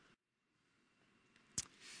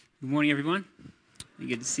Good morning, everyone.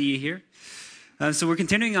 Good to see you here. So we're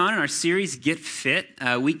continuing on in our series, Get Fit,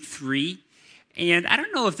 week 3. And I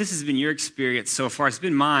don't know if this has been your experience so far. It's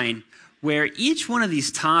been mine, where each one of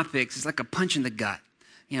these topics is like a punch in the gut.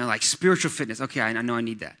 You know, like spiritual fitness. Okay, I know I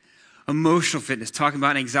need that. Emotional fitness, talking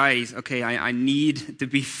about anxieties. Okay, I need to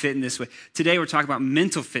be fit in this way. Today, we're talking about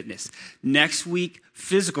mental fitness. Next week,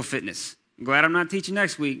 physical fitness. I'm glad I'm not teaching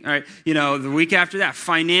next week. All right, the week after that,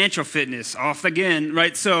 financial fitness, off again,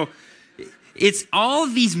 right? So it's all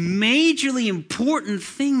of these majorly important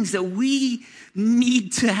things that we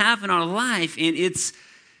need to have in our life, and it's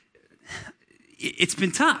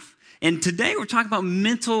been tough. And today we're talking about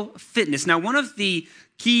mental fitness. Now, one of the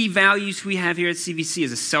key values we have here at CVC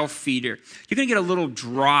is a self-feeder. You're going to get a little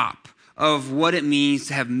drop of what it means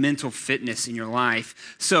to have mental fitness in your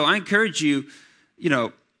life. So I encourage you,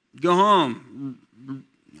 go home,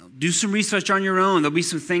 do some research on your own. There'll be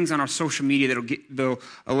some things on our social media that'll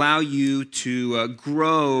allow you to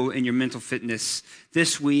grow in your mental fitness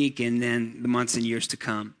this week and then the months and years to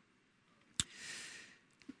come.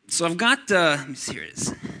 So I've got, let me see, here it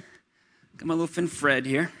is. Got my little friend Fred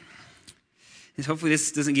here. And hopefully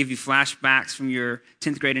this doesn't give you flashbacks from your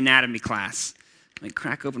 10th grade anatomy class. Let me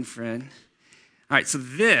crack open Fred. All right, so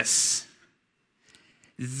this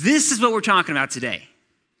is what we're talking about today.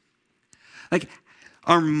 Like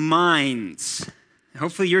our minds,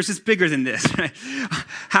 hopefully yours is bigger than this, right?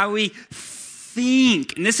 How we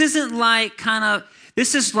think. And this isn't like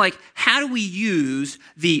this is like how do we use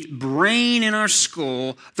the brain in our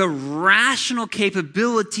skull, the rational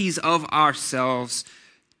capabilities of ourselves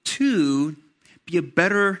to be a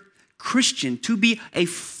better Christian, to be a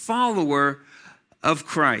follower of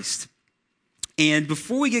Christ. And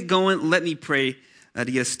before we get going, let me pray to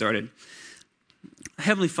get us started.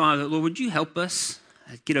 Heavenly Father, Lord, would you help us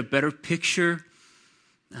get a better picture,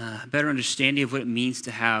 a better understanding of what it means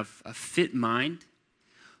to have a fit mind?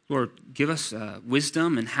 Lord, give us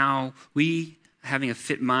wisdom and how we, having a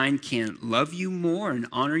fit mind, can love you more and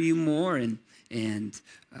honor you more and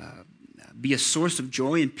be a source of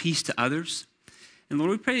joy and peace to others. And Lord,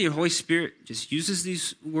 we pray that your Holy Spirit just uses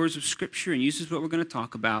these words of Scripture and uses what we're going to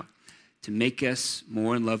talk about to make us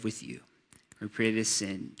more in love with you. We pray this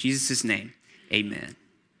in Jesus' name. Amen.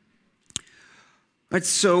 All right,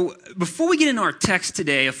 so before we get into our text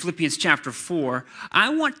today of Philippians chapter 4,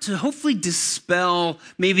 I want to hopefully dispel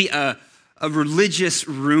maybe a religious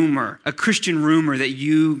rumor, a Christian rumor that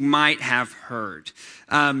you might have heard.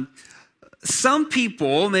 Some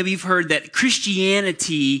people, maybe you've heard that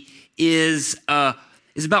Christianity is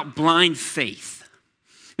about blind faith.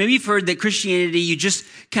 Maybe you've heard that Christianity, you just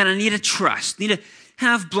kind of need to trust, need to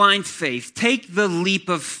have blind faith. Take the leap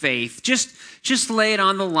of faith. Just lay it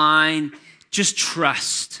on the line. Just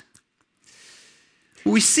trust.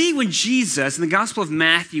 We see when Jesus in the Gospel of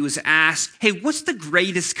Matthew was asked, hey, what's the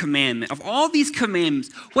greatest commandment? Of all these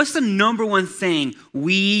commandments, what's the number one thing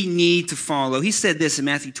we need to follow? He said this in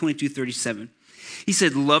Matthew 22:37. He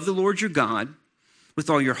said, love the Lord your God with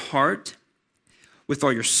all your heart, with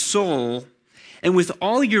all your soul, and with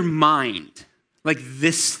all your mind, like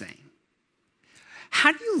this thing.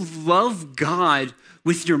 How do you love God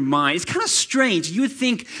with your mind? It's kind of strange. You would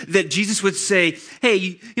think that Jesus would say,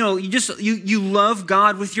 hey, you love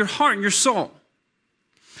God with your heart and your soul.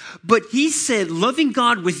 But he said loving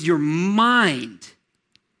God with your mind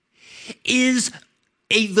is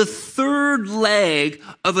the third leg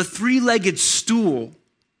of a three-legged stool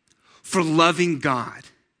for loving God.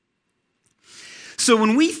 So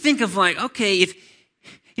when we think of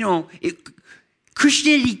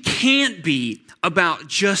Christianity can't be about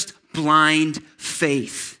just blind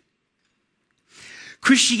faith.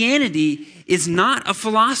 Christianity is not a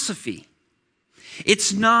philosophy.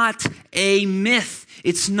 It's not a myth.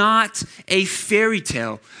 It's not a fairy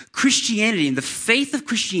tale. Christianity and the faith of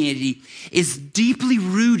Christianity is deeply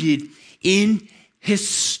rooted in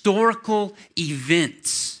historical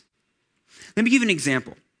events. Let me give you an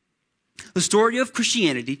example. The story of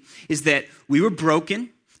Christianity is that we were broken.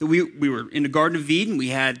 We were in the Garden of Eden. We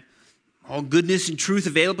had all goodness and truth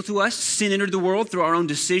available to us. Sin entered the world through our own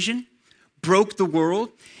decision, broke the world.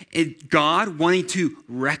 And God, wanting to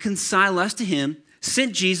reconcile us to him,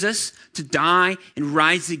 sent Jesus to die and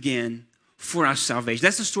rise again for our salvation.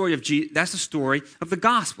 That's the story of that's the story of the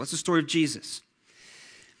gospel. That's the story of Jesus.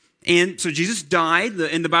 And so Jesus died,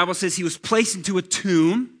 and the Bible says he was placed into a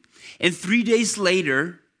tomb. And 3 days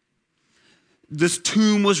later, this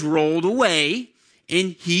tomb was rolled away,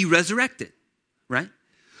 and he resurrected, right?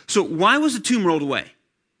 So why was the tomb rolled away?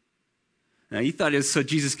 Now, you thought it was so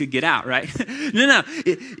Jesus could get out, right? No.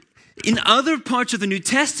 In other parts of the New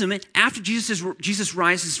Testament, after Jesus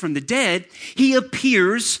rises from the dead, he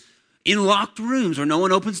appears in locked rooms where no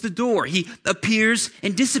one opens the door. He appears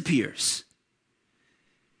and disappears.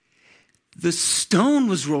 The stone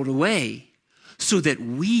was rolled away so that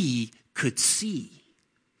we could see.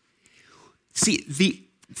 See, the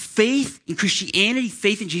faith in Christianity,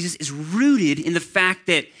 faith in Jesus is rooted in the fact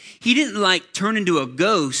that he didn't turn into a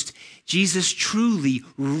ghost. Jesus truly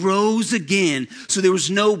rose again, so there was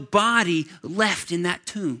no body left in that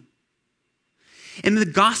tomb. And the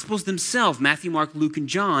Gospels themselves, Matthew, Mark, Luke, and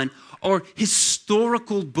John, are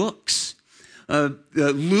historical books.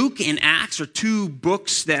 Luke and Acts are two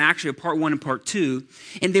books that actually are part 1 and part 2,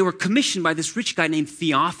 and they were commissioned by this rich guy named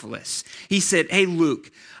Theophilus. He said, hey,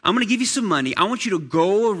 Luke, I'm going to give you some money. I want you to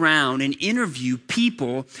go around and interview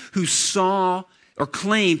people who saw or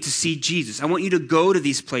claim to see Jesus. I want you to go to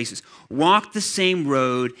these places, walk the same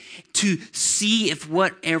road to see if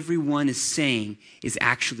what everyone is saying is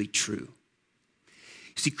actually true.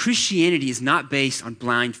 See, Christianity is not based on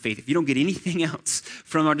blind faith. If you don't get anything else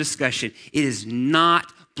from our discussion, it is not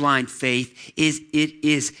blind faith. It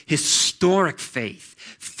is historic faith.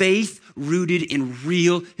 Faith rooted in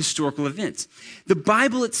real historical events. The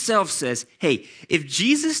Bible itself says, hey, if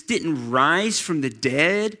Jesus didn't rise from the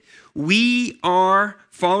dead, we are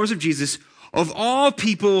followers of Jesus, of all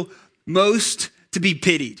people, most to be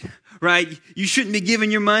pitied, right? You shouldn't be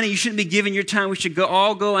giving your money. You shouldn't be giving your time. We should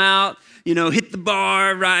all go out, hit the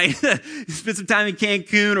bar, right? Spend some time in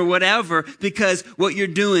Cancun or whatever, because what you're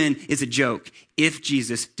doing is a joke if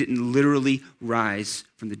Jesus didn't literally rise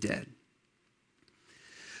from the dead.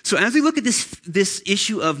 So as we look at this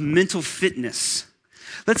issue of mental fitness,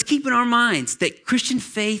 let's keep in our minds that Christian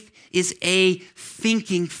faith is a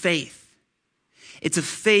thinking faith. It's a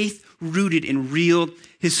faith rooted in real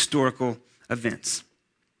historical events.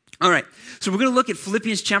 All right, so we're going to look at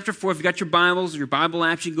Philippians chapter 4. If you got your Bibles or your Bible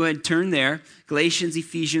apps, you can go ahead and turn there. Galatians,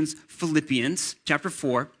 Ephesians, Philippians chapter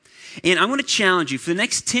 4. And I'm going to challenge you for the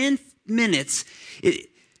next 10 minutes.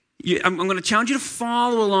 I'm going to challenge you to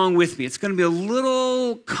follow along with me. It's going to be a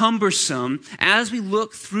little cumbersome as we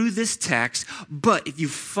look through this text, but if you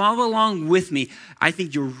follow along with me, I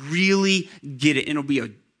think you'll really get it, and it'll be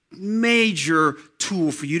a major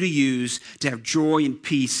tool for you to use to have joy and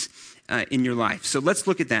peace in your life. So let's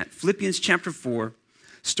look at that. Philippians chapter 4,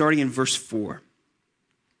 starting in verse 4.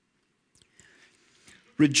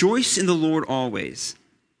 Rejoice in the Lord always.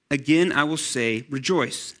 Again, I will say,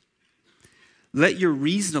 rejoice. Let your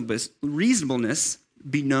reasonableness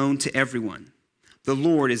be known to everyone. The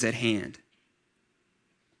Lord is at hand.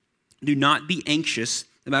 Do not be anxious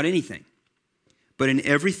about anything, but in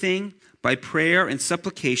everything, by prayer and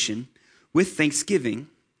supplication, with thanksgiving,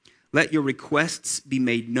 let your requests be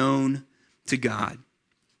made known to God.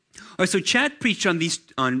 All right, so Chad preached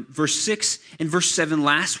on verse 6 and verse 7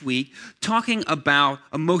 last week, talking about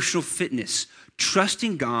emotional fitness,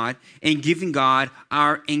 trusting God and giving God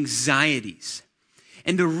our anxieties.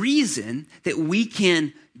 And the reason that we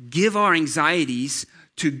can give our anxieties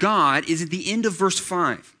to God is at the end of verse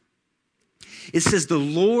 5. It says, the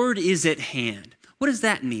Lord is at hand. What does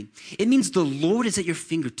that mean? It means the Lord is at your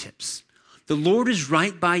fingertips. The Lord is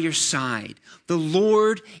right by your side. The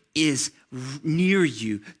Lord is near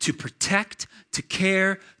you to protect, to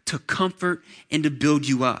care, to comfort, and to build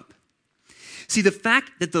you up. See, the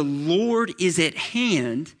fact that the Lord is at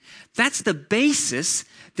hand, that's the basis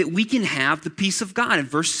that we can have the peace of God. In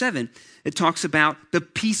verse 7, it talks about the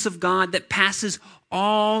peace of God that passes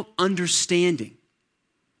all understanding.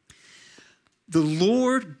 The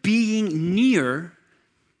Lord being near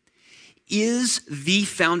is the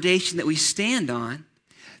foundation that we stand on,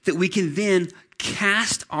 that we can then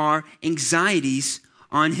cast our anxieties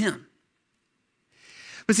on him.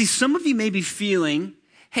 But see, some of you may be feeling,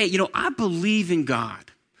 hey, I believe in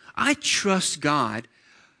God. I trust God,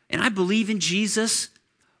 and I believe in Jesus,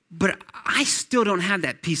 but I still don't have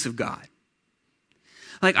that peace of God.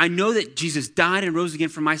 I know that Jesus died and rose again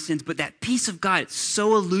for my sins, but that peace of God, it's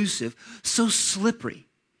so elusive, so slippery.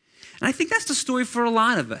 And I think that's the story for a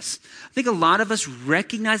lot of us. I think a lot of us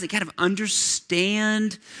recognize and kind of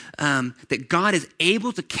understand that God is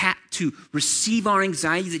able to receive our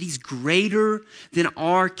anxieties, that he's greater than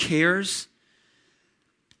our cares.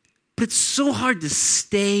 But it's so hard to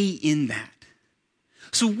stay in that.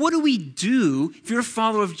 So what do we do, if you're a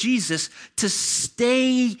follower of Jesus, to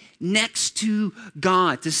stay next to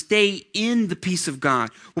God, to stay in the peace of God?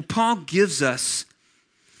 Well, Paul gives us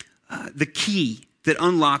the key that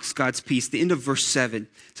unlocks God's peace. The end of verse 7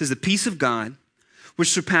 says, the peace of God, which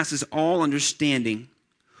surpasses all understanding,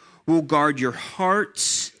 will guard your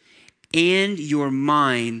hearts and your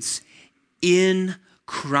minds in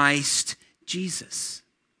Christ Jesus.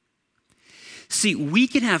 See, we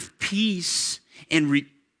can have peace and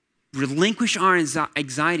relinquish our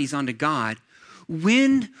anxieties onto God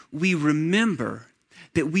when we remember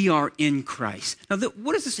that we are in Christ. Now,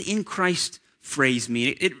 what does this in Christ phrase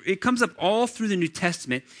mean? It comes up all through the New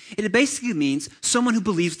Testament, and it basically means someone who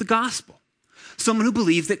believes the gospel. Someone who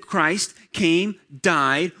believes that Christ came,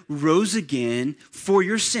 died, rose again for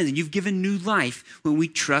your sins, and you've given new life when we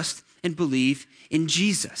trust and believe in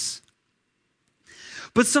Jesus.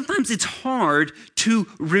 But sometimes it's hard to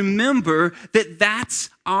remember that that's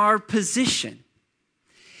our position.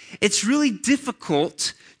 It's really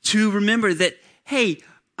difficult to remember that, hey,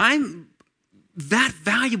 I'm that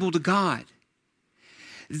valuable to God,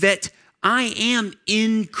 that I am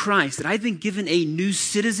in Christ, that I've been given a new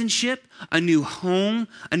citizenship, a new home,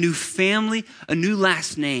 a new family, a new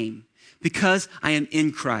last name, because I am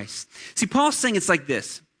in Christ. See, Paul's saying it's like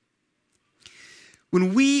this.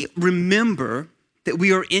 When we remember that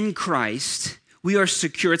we are in Christ, we are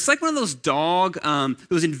secure. It's like one of those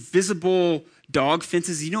those invisible dog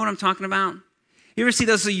fences. You know what I'm talking about? You ever see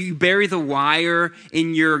those? So you bury the wire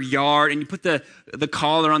in your yard and you put the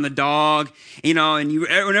collar on the dog, and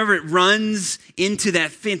whenever it runs into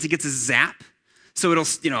that fence, it gets a zap. So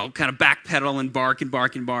it'll, kind of backpedal and bark and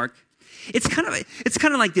bark and bark. It's kind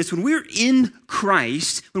of like this. When we're in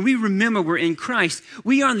Christ, when we remember we're in Christ,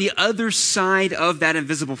 we are on the other side of that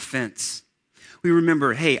invisible fence. We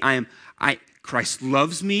remember, hey, Christ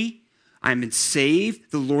loves me. I'm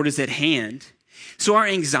saved. The Lord is at hand. So our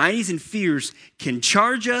anxieties and fears can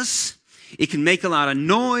charge us. It can make a lot of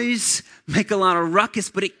noise, make a lot of ruckus,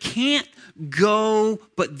 but it can't go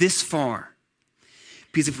but this far.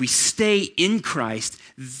 Because if we stay in Christ,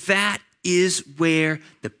 that is where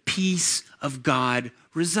the peace of God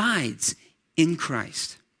resides, in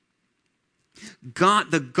Christ.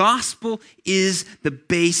 The gospel is the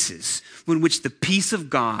basis on which the peace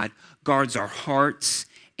of God guards our hearts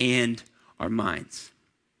and our minds.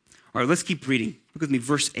 All right, let's keep reading. Look with me,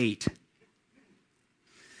 verse 8.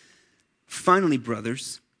 Finally,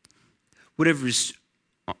 brothers, whatever is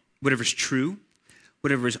true,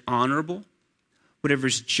 whatever is honorable, whatever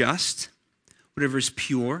is just, whatever is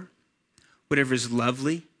pure, whatever is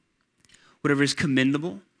lovely, whatever is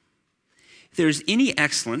commendable, if there is any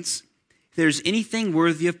excellence, if there is anything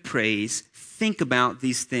worthy of praise, think about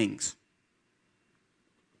these things.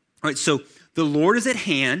 All right, so the Lord is at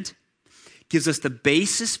hand, gives us the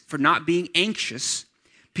basis for not being anxious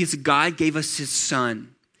because God gave us his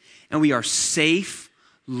son. And we are safe,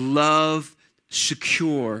 loved,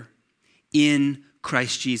 secure in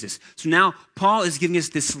Christ Jesus. So now Paul is giving us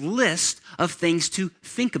this list of things to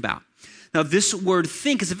think about. Now this word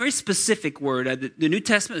think is a very specific word. The New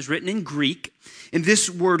Testament is written in Greek. And this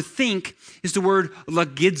word think is the word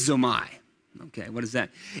logizomai. Okay, what is that?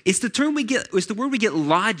 It's the word we get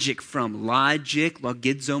logic from. Logic,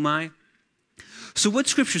 logizomai. So what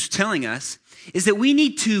Scripture's telling us is that we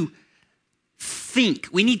need to think,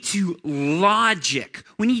 we need to logic,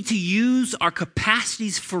 we need to use our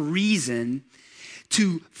capacities for reason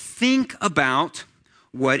to think about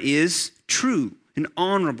what is true and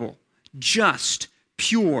honorable, just,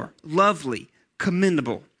 pure, lovely,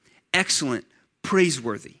 commendable, excellent,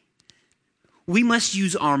 praiseworthy. We must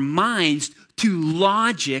use our minds to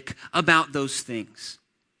logic about those things.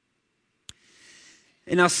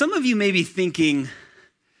 And now some of you may be thinking,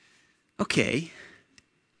 okay,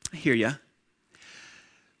 I hear you.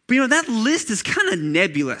 But that list is kind of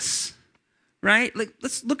nebulous, right? Like,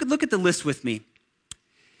 let's look at the list with me.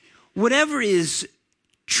 Whatever is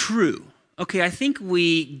true, okay, I think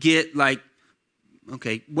we get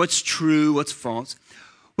what's true, what's false.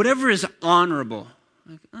 Whatever is honorable,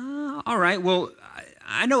 all right, well,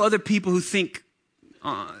 I know other people who think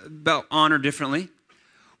about honor differently.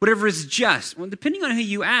 Whatever is just. Well, depending on who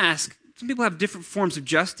you ask, some people have different forms of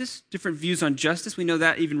justice, different views on justice. We know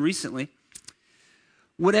that even recently.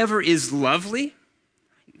 Whatever is lovely.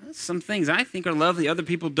 Some things I think are lovely, other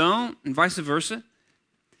people don't, and vice versa.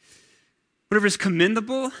 Whatever is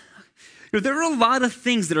commendable. There are a lot of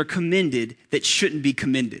things that are commended that shouldn't be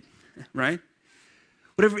commended, right?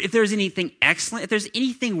 If there's anything excellent, if there's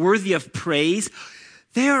anything worthy of praise,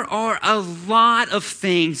 there are a lot of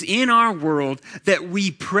things in our world that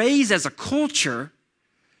we praise as a culture,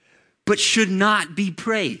 but should not be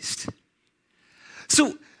praised.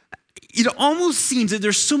 So it almost seems that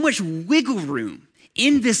there's so much wiggle room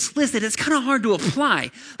in this list that it's kind of hard to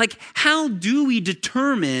apply. Like, how do we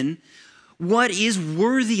determine what is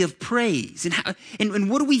worthy of praise? And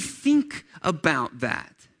what do we think about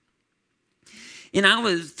that?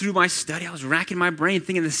 And through my study, I was racking my brain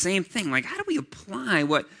thinking the same thing. Like, how do we apply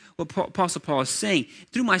what Apostle Paul is saying?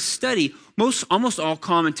 Through my study, almost all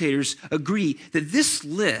commentators agree that this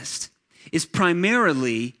list is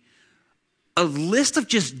primarily a list of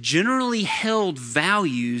just generally held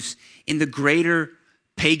values in the greater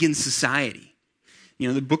pagan society. You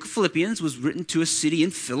know, the book of Philippians was written to a city in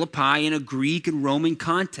Philippi in a Greek and Roman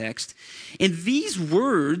context. And these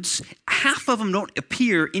words, half of them don't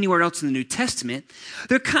appear anywhere else in the New Testament.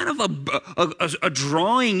 They're kind of a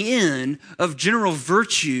drawing in of general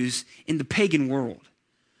virtues in the pagan world.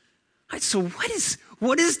 All right, so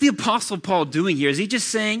what is the Apostle Paul doing here? Is he just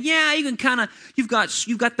saying, yeah, you can you've got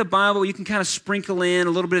the Bible, you can kind of sprinkle in a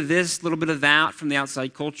little bit of this, a little bit of that from the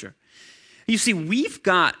outside culture? You see, we've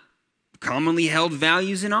got commonly held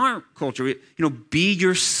values in our culture. Be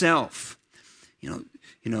yourself.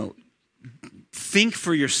 Think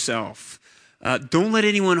for yourself. Don't let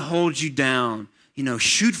anyone hold you down.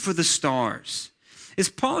 Shoot for the stars. Is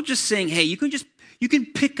Paul just saying, hey, you can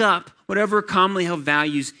pick up whatever commonly held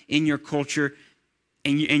values in your culture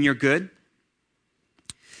and you're good?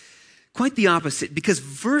 Quite the opposite, because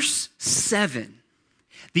verse 7,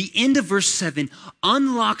 the end of verse 7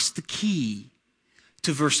 unlocks the key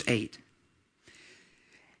to verse 8.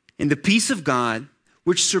 And the peace of God,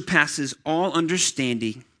 which surpasses all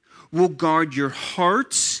understanding, will guard your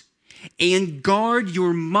hearts and guard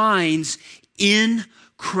your minds in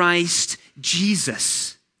Christ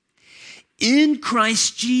Jesus. In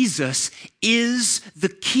Christ Jesus is the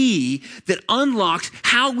key that unlocks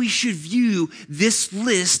how we should view this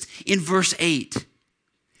list in verse 8.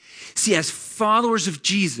 See, as followers of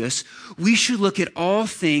Jesus, we should look at all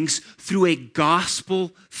things through a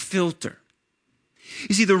gospel filter.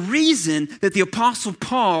 You see, the reason that the Apostle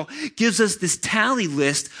Paul gives us this tally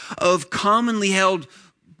list of commonly held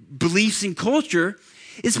beliefs in culture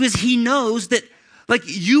is because he knows that,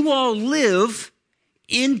 you all live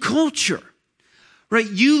in culture, right?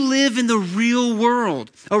 You live in the real world,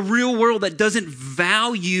 a real world that doesn't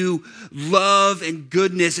value love and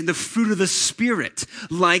goodness and the fruit of the Spirit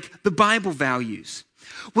like the Bible values.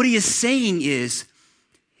 What he is saying is,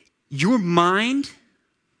 your mind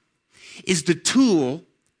is the tool,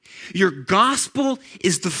 your gospel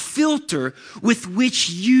is the filter with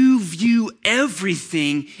which you view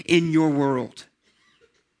everything in your world.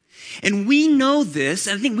 And we know this,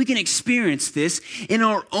 and I think we can experience this in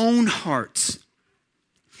our own hearts.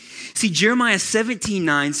 See, Jeremiah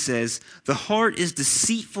 17:9 says, the heart is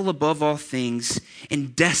deceitful above all things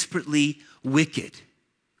and desperately wicked.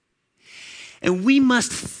 And we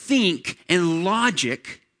must think and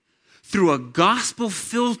logic through a gospel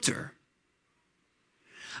filter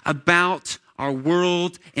about our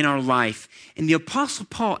world and our life. And the Apostle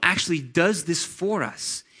Paul actually does this for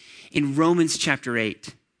us in Romans chapter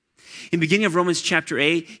 8. In the beginning of Romans chapter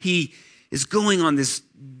 8, he is going on this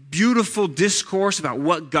beautiful discourse about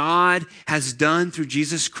what God has done through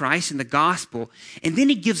Jesus Christ in the gospel. And then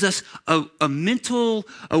he gives us a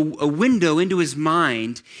window into his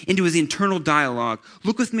mind, into his internal dialogue.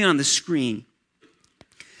 Look with me on the screen.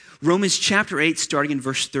 Romans chapter 8, starting in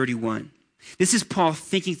verse 31. This is Paul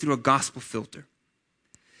thinking through a gospel filter.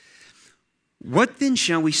 What then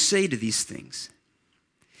shall we say to these things?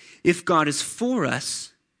 If God is for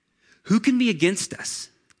us, who can be against us?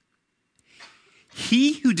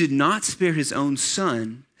 He who did not spare his own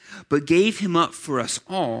son, but gave him up for us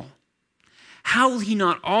all, how will he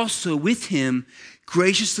not also with him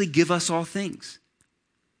graciously give us all things?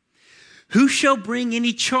 Who shall bring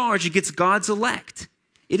any charge against God's elect?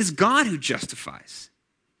 It is God who justifies.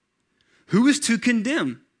 Who is to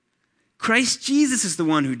condemn? Christ Jesus is the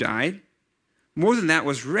one who died. More than that,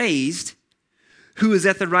 was raised, who is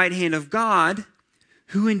at the right hand of God,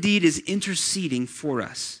 who indeed is interceding for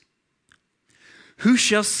us. Who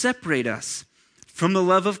shall separate us from the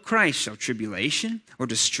love of Christ? Shall tribulation or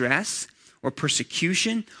distress or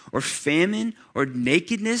persecution or famine or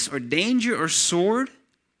nakedness or danger or sword?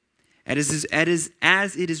 As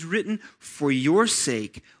it is written, for your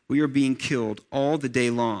sake we are being killed all the day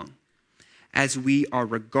long, as we are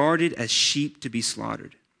regarded as sheep to be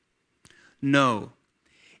slaughtered. No,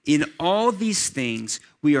 in all these things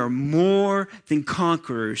we are more than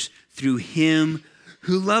conquerors through him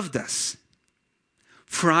who loved us.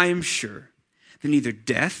 For I am sure that neither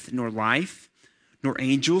death nor life, nor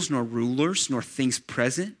angels, nor rulers, nor things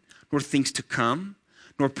present, nor things to come,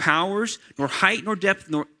 nor powers, nor height, nor depth,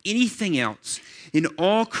 nor anything else in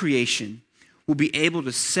all creation will be able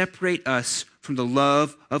to separate us from the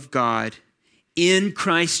love of God in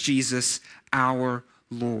Christ Jesus our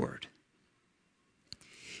Lord.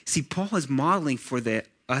 See, Paul is modeling for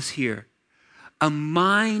us here a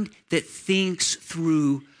mind that thinks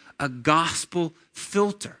through a gospel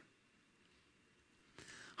filter.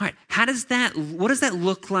 All right, what does that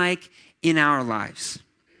look like in our lives?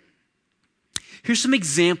 Here's some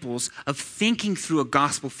examples of thinking through a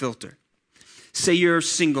gospel filter. say you're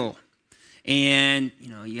single and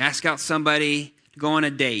you ask out somebody to go on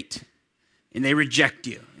a date and they reject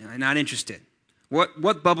you. They're not interested.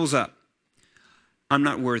 What bubbles up? I'm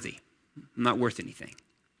not worthy. I'm not worth anything.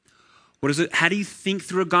 What is it? How do you think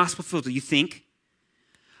through a gospel filter? You think,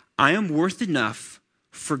 I am worth enough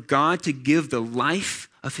for God to give the life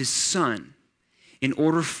of his son in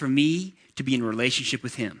order for me to be in relationship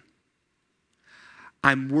with him.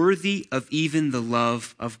 I'm worthy of even the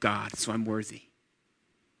love of God, so I'm worthy.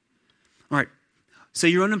 All right, so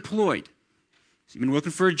you're unemployed. So you've been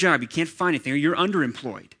looking for a job. You can't find anything, or you're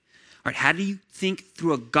underemployed. All right, how do you think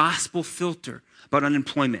through a gospel filter about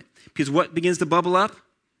unemployment? Because what begins to bubble up?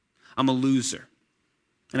 I'm a loser,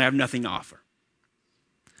 and I have nothing to offer.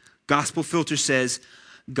 Gospel filter says,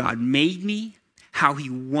 God made me how he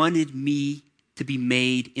wanted me to be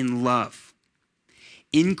made in love.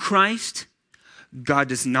 In Christ, God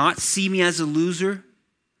does not see me as a loser.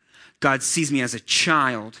 God sees me as a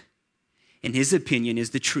child, and his opinion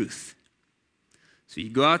is the truth. So you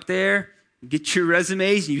go out there, get your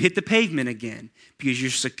resumes, and you hit the pavement again because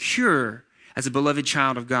you're secure as a beloved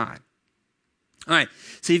child of God. All right,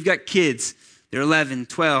 so you've got kids. They're 11,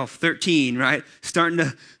 12, 13, right? Starting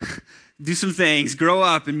to do some things, grow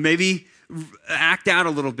up, and maybe act out a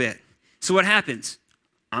little bit. So what happens?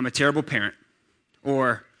 I'm a terrible parent.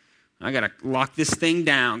 Or I got to lock this thing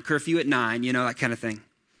down, curfew at 9, that kind of thing.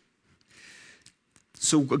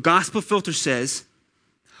 So a gospel filter says,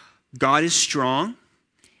 God is strong,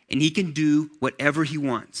 and he can do whatever he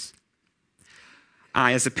wants.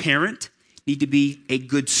 I, as a parent, need to be a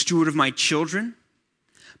good steward of my children,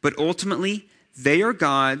 but ultimately, they are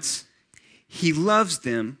God's. He loves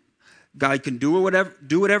them. God can do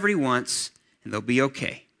whatever he wants, and they'll be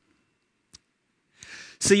okay.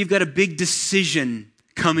 So you've got a big decision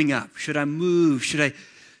coming up. Should I move? Should I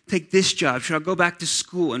take this job? Should I go back to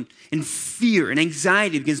school? And fear and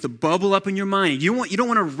anxiety begins to bubble up in your mind. You don't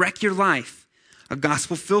want to wreck your life. A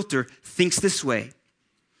gospel filter thinks this way.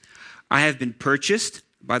 I have been purchased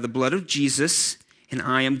by the blood of Jesus, and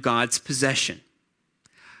I am God's possession.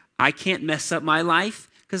 I can't mess up my life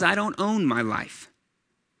because I don't own my life.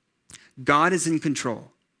 God is in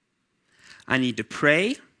control. I need to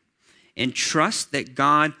pray and trust that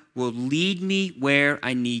God will lead me where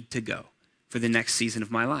I need to go for the next season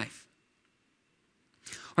of my life.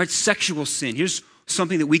 All right, sexual sin. Here's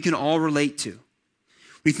something that we can all relate to.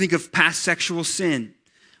 We think of past sexual sin.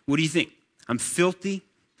 What do you think? I'm filthy.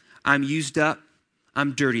 I'm used up.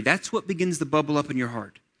 I'm dirty. That's what begins to bubble up in your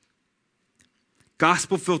heart.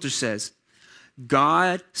 Gospel filter says,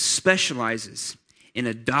 God specializes in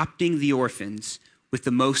adopting the orphans with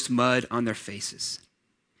the most mud on their faces.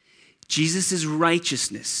 Jesus'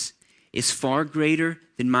 righteousness is far greater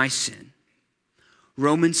than my sin.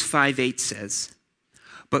 Romans 5:8 says,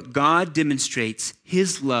 but God demonstrates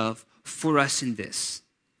his love for us in this.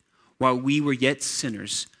 While we were yet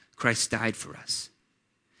sinners, Christ died for us.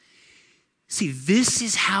 See, this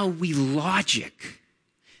is how we logic,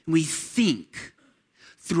 we think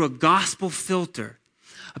through a gospel filter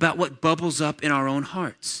about what bubbles up in our own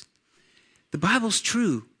hearts. The Bible's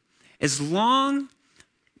true. As long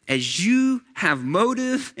as you have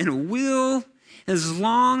motive and a will, as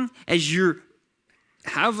long as you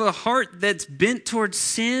have a heart that's bent towards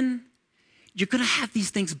sin, you're going to have these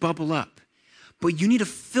things bubble up. But you need to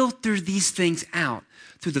filter these things out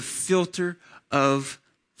through the filter of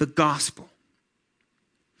the gospel.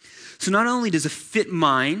 So not only does a fit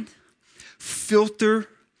mind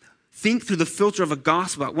think through the filter of a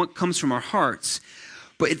gospel about what comes from our hearts,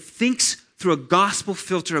 but it thinks through a gospel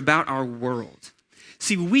filter about our world.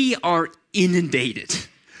 See, we are inundated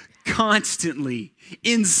constantly,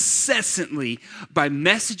 incessantly by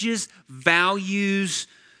messages, values,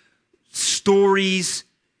 stories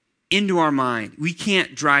into our mind. We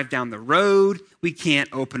can't drive down the road. We can't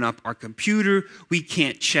open up our computer. We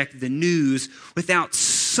can't check the news without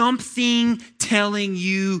something telling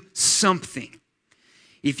you something.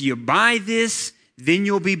 If you buy this, then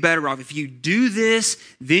you'll be better off. If you do this,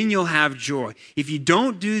 then you'll have joy. If you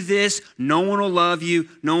don't do this, no one will love you.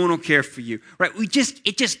 No one will care for you. Right?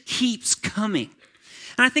 It just keeps coming.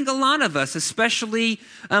 And I think a lot of us, especially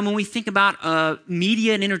when we think about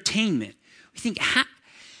media and entertainment, we think,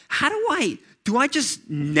 how do I just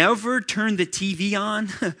never turn the TV on?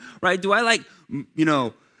 Right? Do I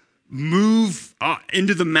move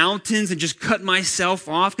into the mountains and just cut myself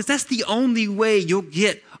off? Because that's the only way you'll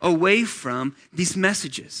get away from these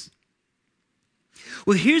messages.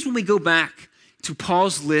 Well, here's when we go back to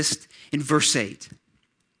Paul's list in verse 8.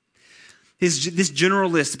 This general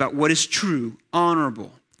list about what is true,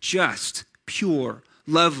 honorable, just, pure,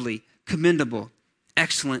 lovely, commendable,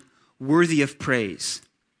 excellent, worthy of praise.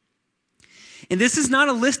 And this is not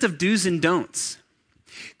a list of do's and don'ts.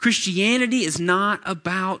 Christianity is not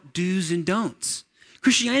about do's and don'ts.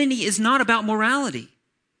 Christianity is not about morality.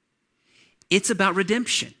 It's about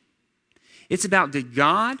redemption. It's about, did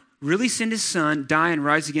God really send his son, die, and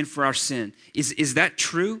rise again for our sin? Is that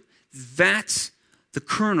true? That's the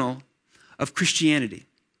kernel of Christianity.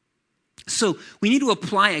 So we need to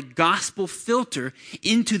apply a gospel filter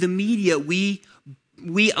into the media we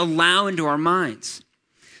allow into our minds.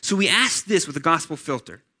 So we ask this with a gospel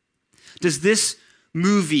filter. Does this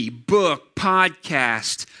movie, book,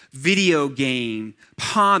 podcast, video game,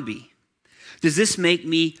 hobby, does this make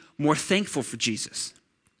me more thankful for Jesus?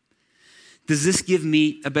 Does this give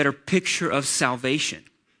me a better picture of salvation?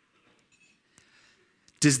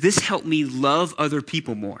 Does this help me love other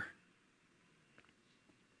people more?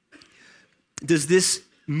 Does this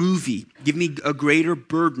movie give me a greater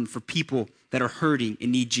burden for people that are hurting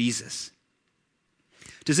and need Jesus?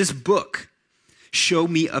 Does this book show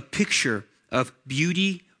me a picture of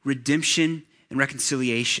beauty, redemption, and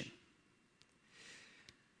reconciliation?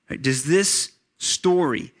 Right? Does this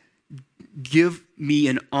story give me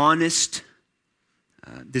an honest,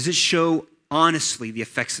 does it show honestly the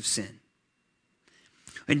effects of sin?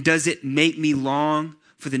 And does it make me long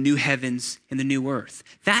for the new heavens and the new earth?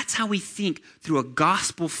 That's how we think through a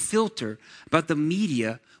gospel filter about the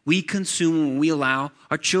media we consume when we allow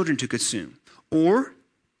our children to consume. Or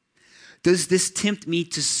does this tempt me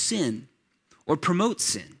to sin or promote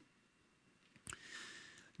sin?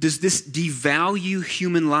 Does this devalue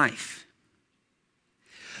human life?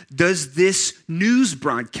 Does this news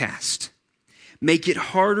broadcast make it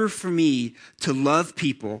harder for me to love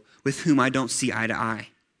people with whom I don't see eye to eye?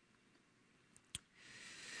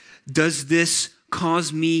 Does this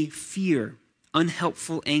cause me fear,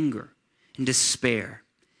 unhelpful anger, and despair?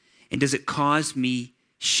 And does it cause me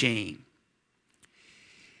shame?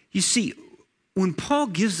 You see, when Paul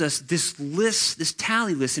gives us this list, this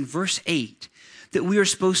tally list in verse 8, that we are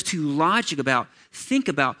supposed to think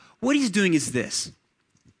about, what he's doing is this.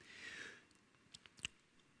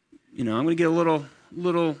 I'm going to get a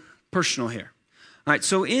little personal here. All right,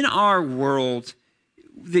 so in our world,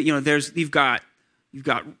 you've got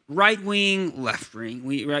right wing, left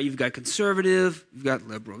wing, right? You've got conservative, you've got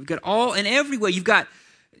liberal, you've got all, and every way. You've got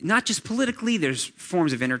not just politically. There's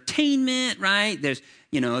forms of entertainment, right? There's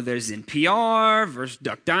NPR versus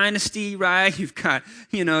Duck Dynasty, right? You've got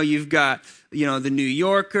the New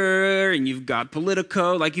Yorker, and you've got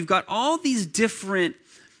Politico. Like you've got all these different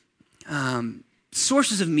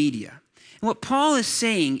sources of media. And what Paul is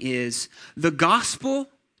saying is the gospel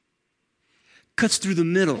cuts through the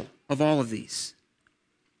middle of all of these.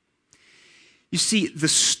 You see, the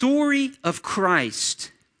story of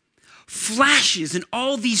Christ flashes in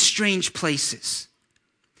all these strange places.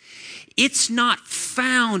 It's not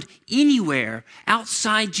found anywhere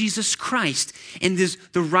outside Jesus Christ in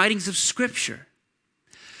the writings of Scripture.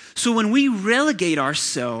 So when we relegate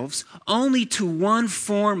ourselves only to one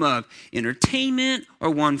form of entertainment or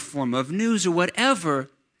one form of news or whatever,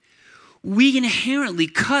 we inherently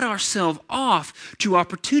cut ourselves off to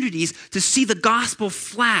opportunities to see the gospel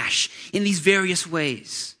flash in these various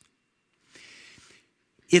ways.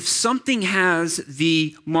 If something has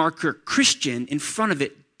the marker Christian in front of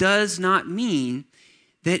it, does not mean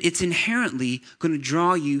that it's inherently going to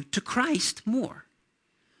draw you to Christ more.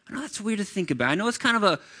 I know that's weird to think about. I know it's kind of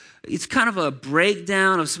a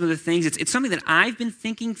breakdown of some of the things. It's something that I've been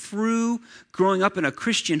thinking through growing up in a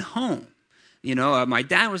Christian home. My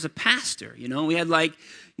dad was a pastor. We had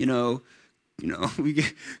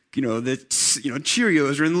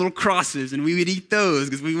Cheerios were in little crosses, and we would eat those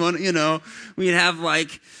because we'd have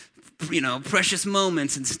precious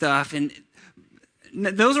moments and stuff. And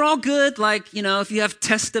those are all good. If you have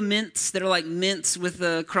Testaments that are like mints with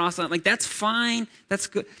a cross on, that's fine. That's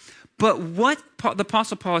good. But what the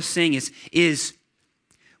Apostle Paul is saying is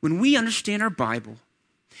when we understand our Bible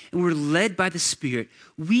and we're led by the Spirit,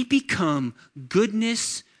 we become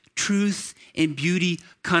goodness, truth, and beauty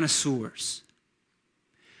connoisseurs.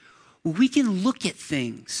 We can look at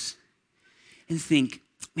things and think,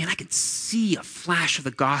 man, I can see a flash of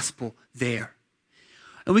the gospel there.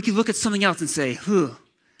 And we can look at something else and say,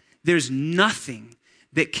 there's nothing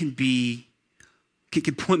that can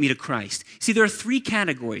point me to Christ. See, there are three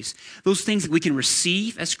categories. Those things that we can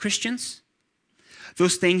receive as Christians,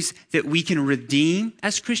 those things that we can redeem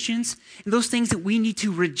as Christians, and those things that we need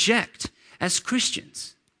to reject as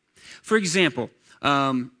Christians. For example,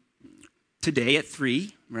 today at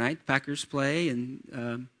 3, right, Packers play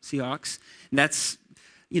and Seahawks, and that's,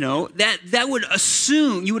 that would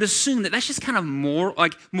assume, you would assume that that's just kind of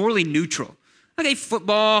morally neutral. Okay,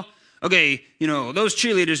 football, Okay, those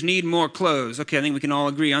cheerleaders need more clothes. Okay, I think we can all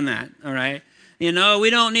agree on that, all right? We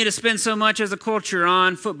don't need to spend so much as a culture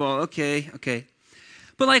on football. Okay.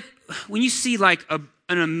 But when you see an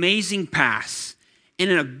amazing pass and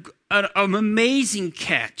an amazing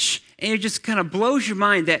catch, and it just kind of blows your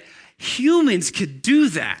mind that humans could do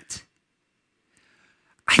that.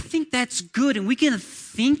 I think that's good, and we can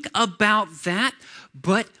think about that,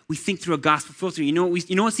 but we think through a gospel filter. You know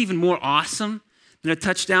what's even more awesome than a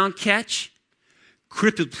touchdown catch?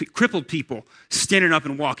 Crippled people standing up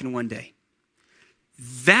and walking one day.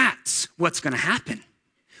 That's what's going to happen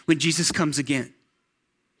when Jesus comes again.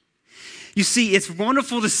 You see, it's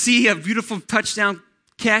wonderful to see a beautiful touchdown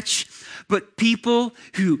catch, but people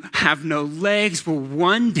who have no legs will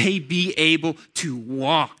one day be able to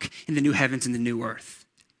walk in the new heavens and the new earth.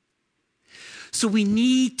 So we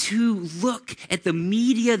need to look at the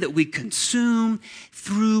media that we consume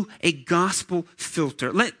through a gospel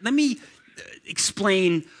filter. Let me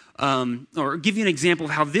explain or give you an example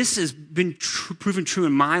of how this has been proven true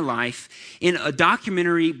in my life in a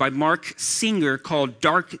documentary by Mark Singer called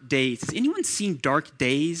Dark Days. Has anyone seen Dark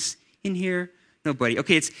Days in here? Nobody.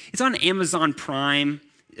 Okay, it's on Amazon Prime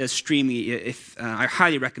streaming. I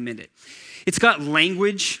highly recommend it. It's got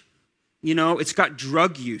language, it's got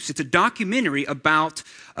drug use. It's a documentary about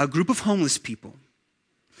a group of homeless people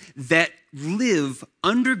that live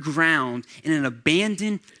underground in an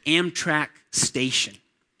abandoned Amtrak station.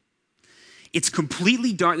 It's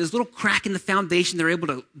completely dark. There's a little crack in the foundation they're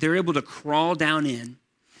able to crawl down in.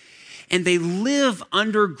 And they live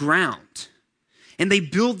underground. And they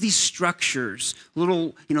build these structures.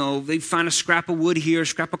 They find a scrap of wood here, a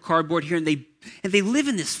scrap of cardboard here, and they live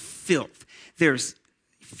in this filth. There's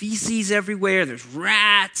feces everywhere, there's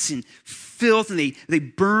rats and filth, and they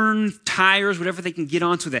burn tires, whatever they can get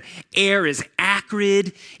on, so the air is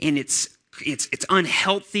acrid and it's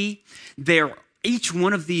unhealthy. Each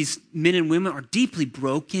one of these men and women are deeply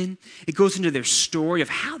broken. It goes into their story of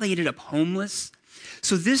how they ended up homeless.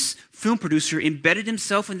 So this film producer embedded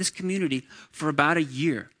himself in this community for about a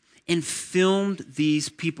year and filmed these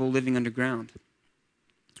people living underground.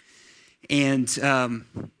 And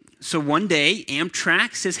so one day,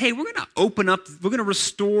 Amtrak says, hey, we're going to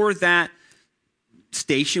restore that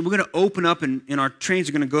station. We're going to open up and our trains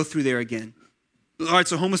are going to go through there again. All right,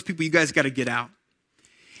 so homeless people, you guys got to get out.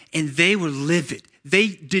 And they were livid. They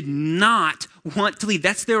did not want to leave.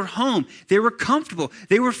 That's their home. They were comfortable.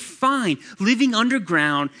 They were fine living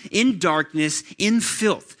underground in darkness, in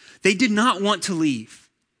filth. They did not want to leave.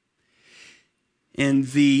 And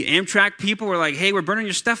the Amtrak people were like, hey, we're burning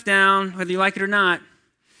your stuff down, whether you like it or not.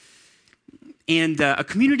 And a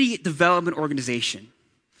community development organization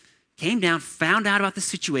came down, found out about the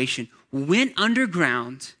situation, went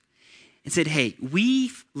underground, and said, hey,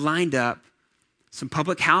 we've lined up some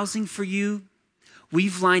public housing for you.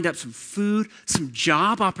 We've lined up some food, some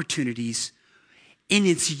job opportunities, and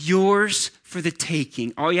it's yours for the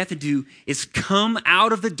taking. All you have to do is come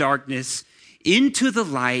out of the darkness into the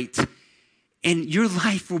light, and your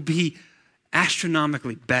life will be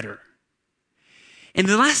astronomically better. And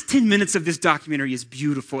the last 10 minutes of this documentary is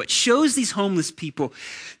beautiful. It shows these homeless people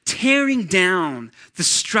tearing down the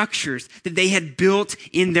structures that they had built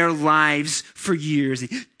in their lives for years,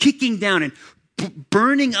 and kicking down and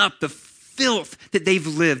burning up the filth that they've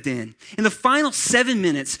lived in. And the final 7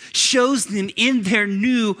 minutes shows them in their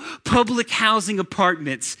new public housing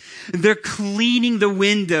apartments. They're cleaning the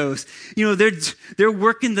windows. They're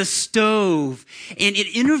working the stove. And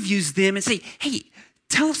it interviews them and say, hey,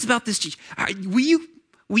 tell us about this. Will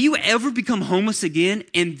you ever become homeless again?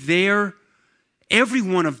 And every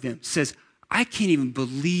one of them says, I can't even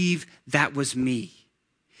believe that was me.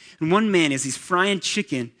 And one man, as he's frying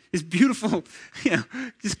chicken, this beautiful,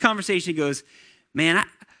 this conversation goes, man,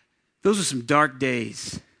 those were some dark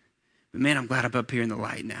days. But man, I'm glad I'm up here in the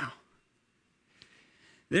light now.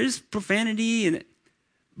 There's profanity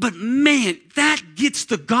but man, that gets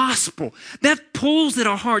the gospel. That pulls at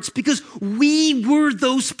our hearts because we were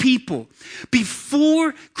those people.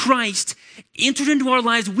 Before Christ entered into our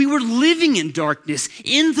lives, we were living in darkness,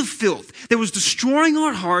 in the filth that was destroying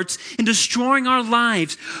our hearts and destroying our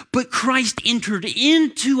lives. But Christ entered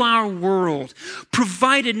into our world,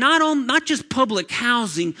 provided not just public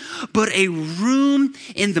housing, but a room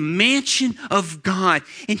in the mansion of God.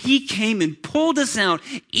 And he came and pulled us out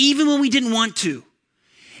even when we didn't want to,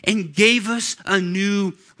 and gave us a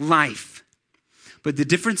new life. But the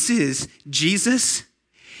difference is, Jesus,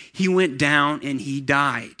 he went down and he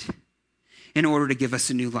died in order to give us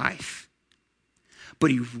a new life. But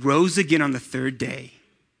he rose again on the third day.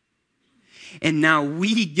 And now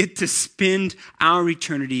we get to spend our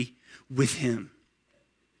eternity with him.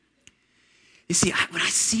 You see, when I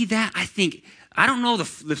see that, I think, I don't know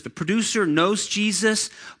if the producer knows Jesus,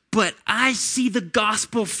 but I see the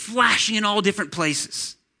gospel flashing in all different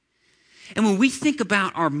places. And when we think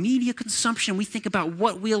about our media consumption, we think about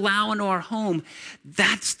what we allow into our home,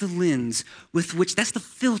 that's the lens with which, that's the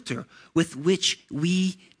filter with which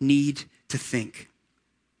we need to think.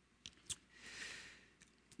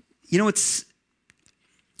 You know, it's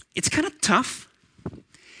kind of tough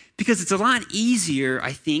because it's a lot easier,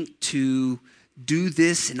 I think, to do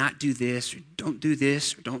this and not do this, or don't do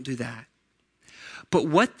this or don't do that. But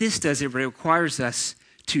what this does, it requires us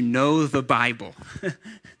to know the Bible.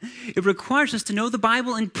 It requires us to know the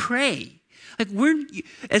Bible and pray. Like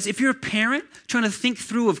as if you're a parent trying to think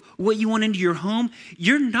through of what you want into your home,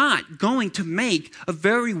 you're not going to make a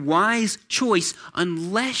very wise choice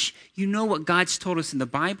unless you know what God's told us in the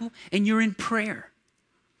Bible and you're in prayer.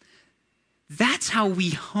 That's how we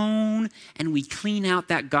hone and we clean out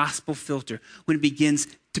that gospel filter when it begins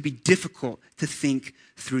to be difficult to think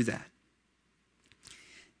through that.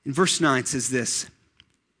 In verse 9 says this,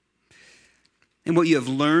 "And what you have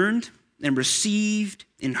learned and received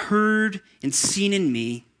and heard and seen in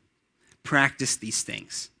me, practice these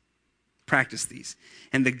things." Practice these.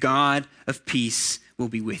 "And the God of peace will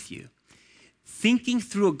be with you." Thinking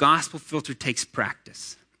through a gospel filter takes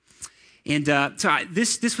practice. And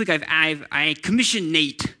this week I commissioned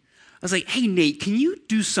Nate. I was like, "Hey, Nate, can you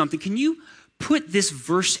do something? Can you put this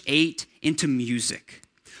verse 8 into music?"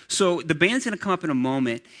 So the band's going to come up in a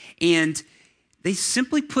moment, and they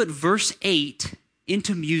simply put verse 8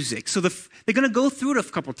 into music. So they're going to go through it a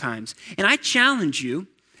couple times. And I challenge you,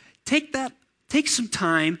 take some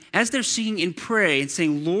time as they're singing and pray and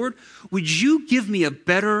saying, "Lord, would you give me a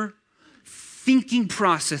better thinking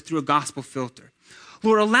process through a gospel filter?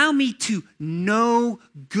 Lord, allow me to know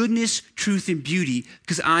goodness, truth, and beauty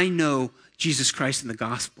because I know Jesus Christ and the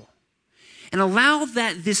gospel." And allow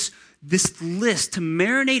this list to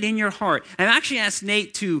marinate in your heart. I've actually asked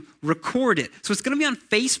Nate to record it. So it's going to be on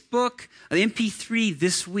Facebook, the MP3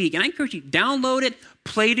 this week. And I encourage you, download it,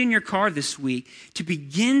 play it in your car this week to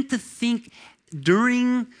begin to think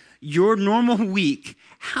during your normal week,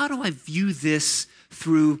 how do I view this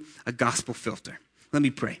through a gospel filter? Let me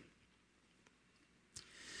pray.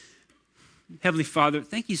 Heavenly Father,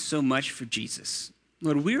 thank you so much for Jesus.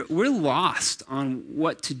 Lord, we're lost on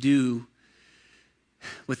what to do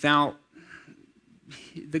without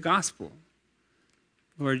the gospel.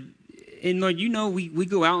 Lord, you know we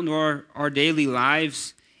go out into our daily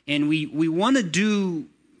lives and we want to do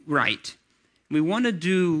right. We want to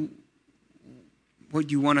do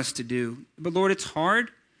what you want us to do. But Lord, it's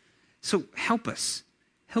hard. So help us.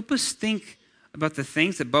 Help us think about the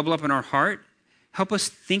things that bubble up in our heart. Help us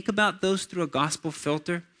think about those through a gospel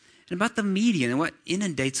filter and about the media and what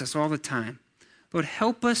inundates us all the time. Lord,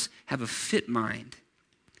 help us have a fit mind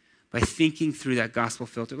by thinking through that gospel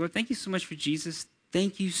filter. Lord, thank you so much for Jesus.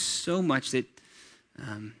 Thank you so much that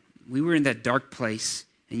we were in that dark place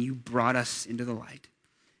and you brought us into the light.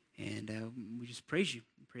 And we just praise you.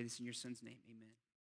 We pray this in your son's name. Amen.